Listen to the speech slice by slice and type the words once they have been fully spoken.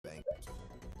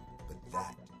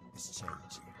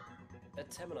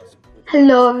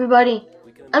Hello everybody,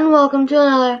 and welcome to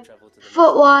another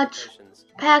Footwatch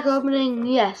pack opening.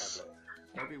 Yes,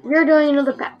 we're doing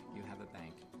another pack.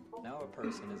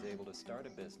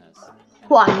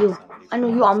 Who are you? I know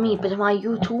you are me, but am I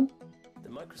you too?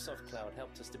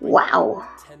 Wow.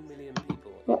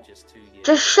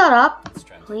 Just shut up,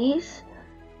 please.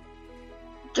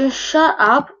 Just shut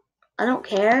up. I don't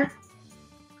care.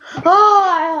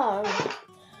 Oh,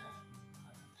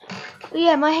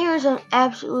 yeah, my hair is an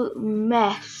absolute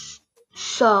mess.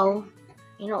 So,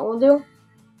 you know what we'll do?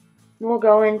 We'll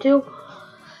go into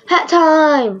hat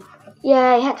time.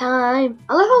 Yay, hat time.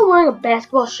 I love how I'm wearing a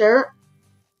basketball shirt,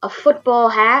 a football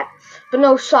hat, but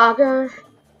no soccer,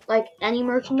 like any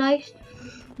merchandise.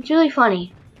 It's really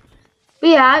funny. But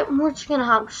yeah, we're just gonna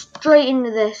hop straight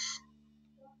into this.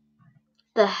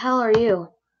 The hell are you?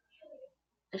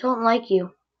 I don't like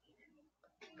you.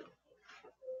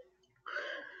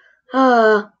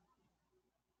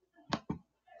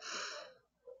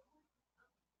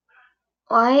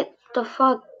 What the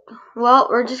fuck? Well,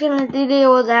 we're just gonna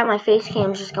deal with that. My face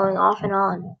cam's just going off and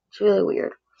on. It's really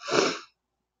weird.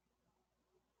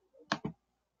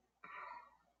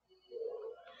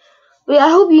 But yeah, I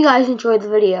hope you guys enjoyed the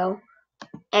video.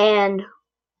 And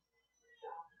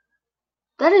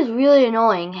that is really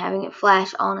annoying, having it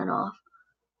flash on and off.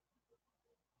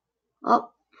 Oh.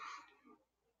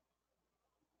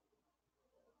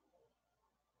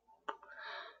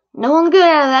 No one good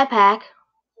out of that pack.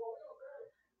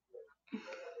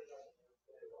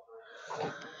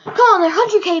 Come on, they're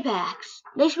 100k packs.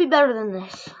 They should be better than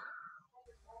this.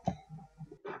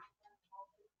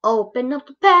 Open up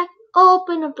the pack.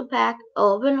 Open up the pack.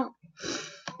 Open up.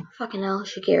 Fucking hell,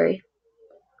 Shakiri.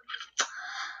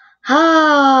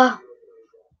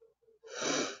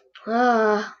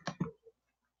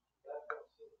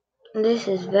 This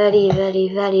is very, very,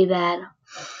 very bad.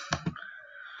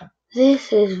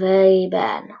 This is very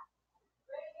bad.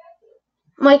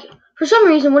 Like, for some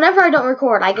reason, whenever I don't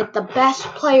record, I get the best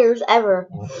players ever.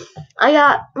 I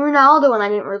got Ronaldo when I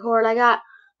didn't record. I got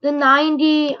the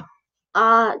 90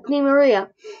 Di Maria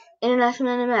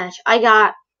international match. I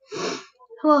got,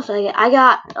 who else did I get? I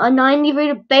got a 90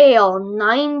 rated Bale,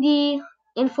 90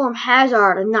 informed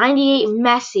Hazard, a 98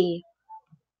 Messi.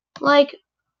 Like,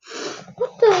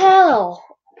 what the hell?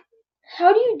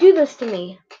 How do you do this to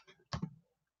me?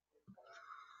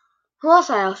 Who else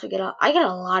I also get? I got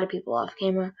a lot of people off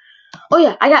camera. Oh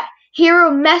yeah, I got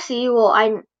Hero Messi. Well,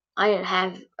 I didn't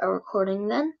have a recording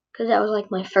then, because that was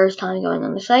like my first time going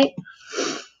on the site.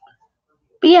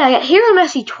 But yeah, I got Hero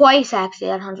Messi twice actually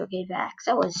at 100k packs.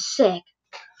 That was sick.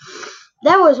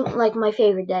 That was like my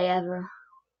favorite day ever.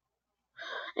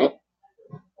 And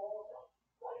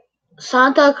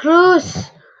Santa Cruz.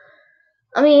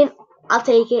 I mean, I'll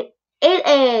take it. It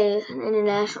is an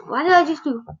international. Why did I just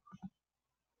do?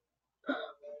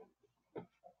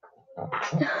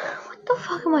 What the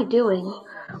fuck am I doing?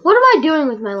 What am I doing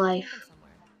with my life?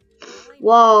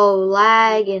 Whoa,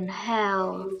 lag in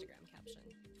hell.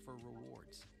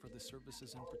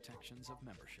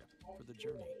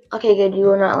 Okay, good, you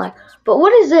are not lag. But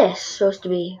what is this supposed to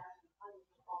be?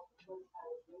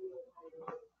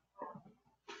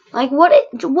 Like, what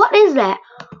is that?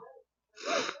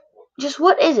 Just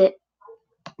what is it?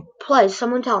 Please,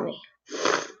 someone tell me.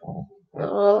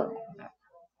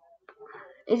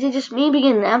 Is it just me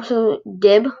being an absolute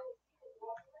dib?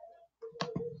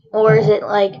 Or is it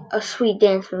like a sweet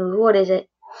dance move? What is it?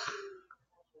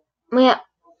 Yeah.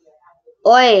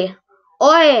 Oi!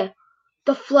 Oi!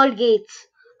 The floodgates.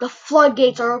 The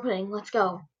floodgates are opening. Let's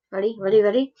go. Ready? Ready?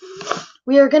 Ready?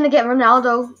 We are going to get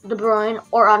Ronaldo, De Bruyne,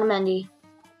 or Otamendi.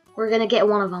 We're going to get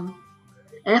one of them.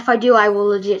 And if I do, I will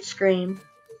legit scream.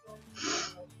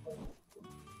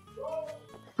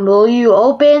 Will you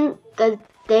open the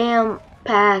damn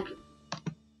pack?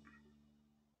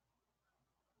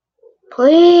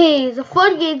 Please, the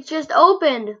floodgates just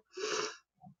opened.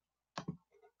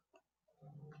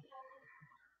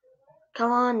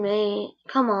 Come on, mate.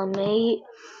 Come on, mate.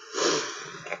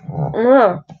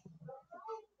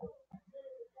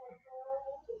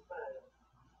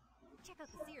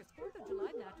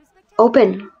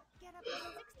 Open.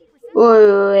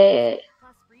 Wait.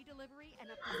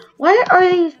 Why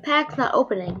are these packs not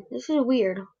opening? This is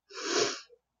weird.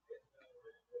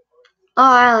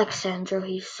 Oh, Alexandro,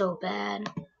 he's so bad.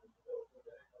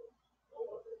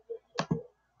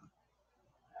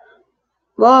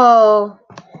 Whoa.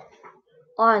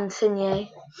 On Insigne.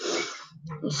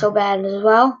 He's so bad as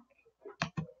well.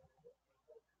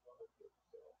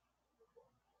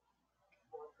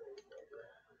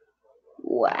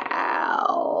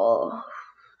 Wow.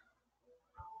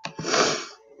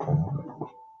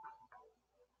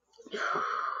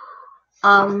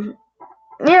 Yeah,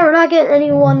 we're not getting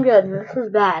anyone good. This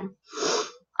is bad.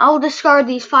 I'll discard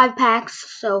these 5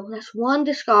 packs, so that's 1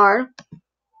 discard.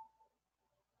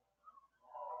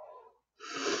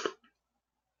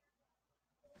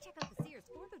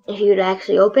 If you'd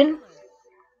actually open,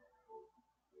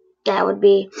 that would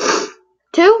be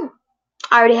 2.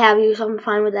 I already have you, so I'm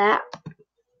fine with that.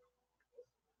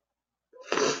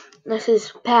 This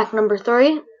is pack number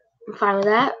 3. I'm fine with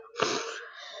that.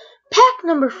 Pack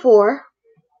number 4.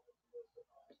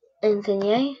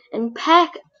 Insigne. And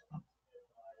pack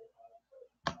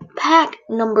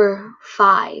number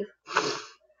 5.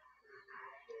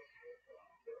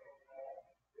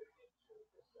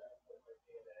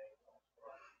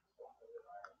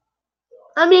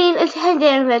 I mean, it's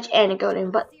Handanovic and a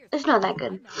Godin, but it's not that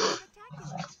good.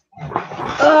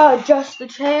 Just the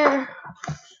chair.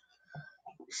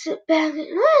 Sit back.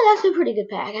 That's a pretty good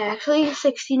pack, actually.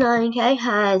 69k.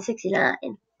 Hi,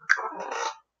 69.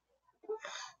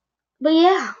 But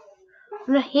yeah,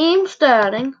 Raheem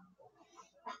Sterling.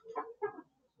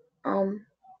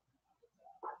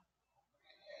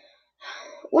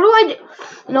 What do I do?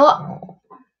 You know what?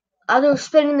 I'll do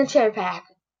spinning the chair pack.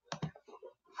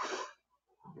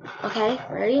 Okay,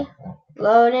 ready?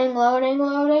 Loading, loading,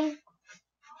 loading.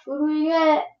 Who do we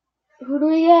get? Who do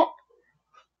we get?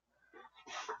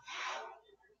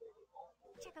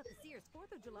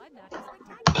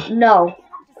 No.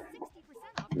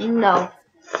 No.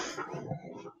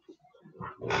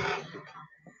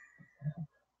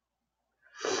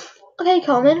 Okay,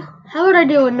 Coleman. How would I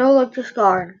do a no look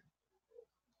discard?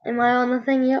 Am I on the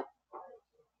thing? Yep.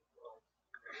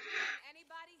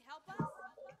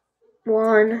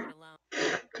 1,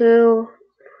 2,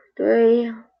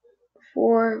 3,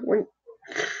 4. 1.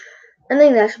 I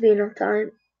think that should be enough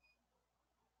time.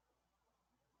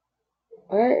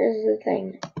 Where is the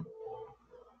thing?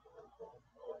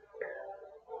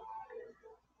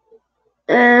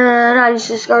 And I just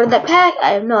discarded that pack.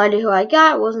 I have no idea who I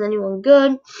got. It wasn't anyone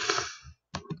good.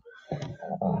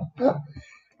 Get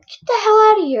the hell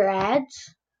out of here,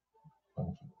 ads.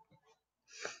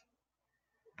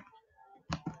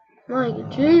 My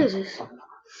Jesus.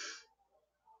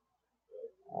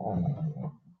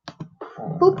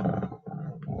 Boop.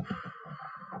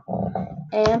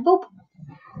 And boop.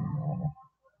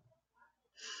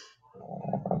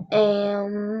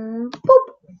 And boop.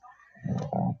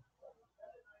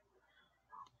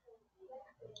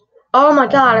 Oh my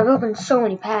god, I've opened so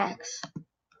many packs.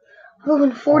 I've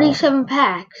opened 47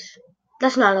 packs.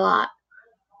 That's not a lot.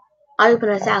 I open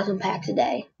 1,000 packs a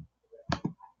day.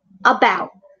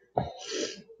 About.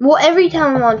 Well, every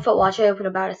time I'm on Footwatch, I open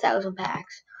about 1,000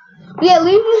 packs. But yeah,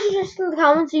 leave your suggestions in the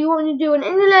comments if you want me to do an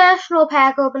international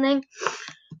pack opening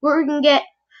where we can get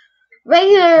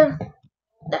regular.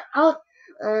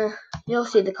 You'll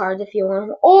see the cards if you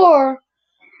want, or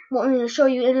want me to show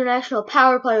you international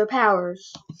power player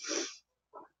powers,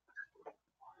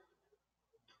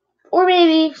 or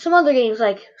maybe some other games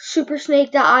like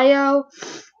SuperSnake.io,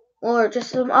 or just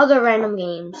some other random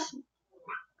games.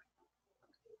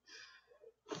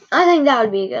 I think that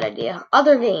would be a good idea.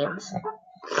 Other games.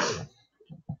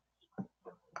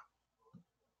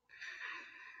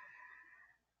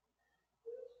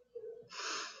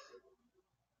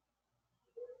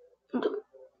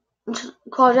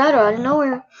 Quadrado out of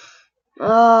nowhere.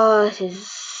 Oh, this is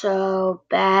so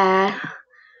bad.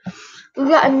 We've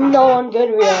got no one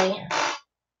good, really.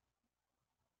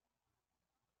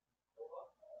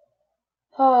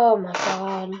 Oh my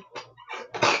god.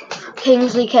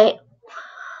 Kingsley Cahill?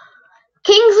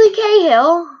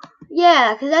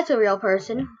 Yeah, because that's a real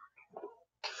person.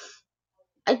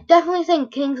 I definitely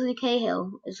think Kingsley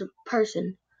Cahill is a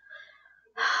person.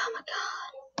 Oh my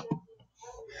god.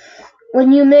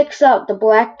 When you mix up the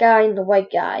black guy and the white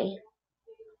guy,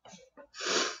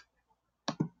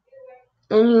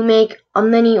 and you make a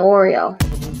mini Oreo.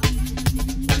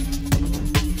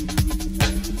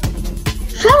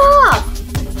 Shut up!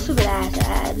 Stupid ass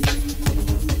ads.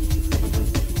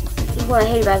 This is what I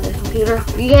hate about this computer.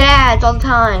 You get ads all the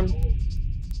time.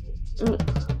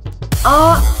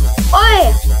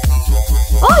 Oi!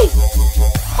 Oi!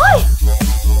 Oi!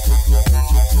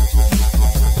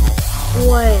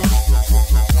 Boy,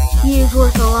 he is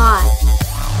worth a lot.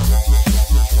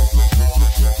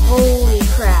 Holy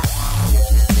crap.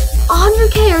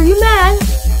 100k, are you mad?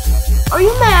 Are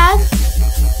you mad?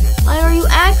 Are you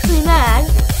actually mad?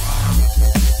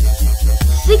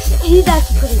 That's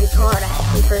a pretty good card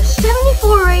actually for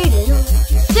 74 rated,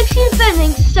 60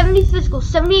 defending, 70 physical,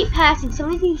 78 passing,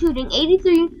 73 shooting,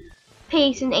 83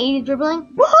 pace, and 80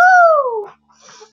 dribbling. Woohoo!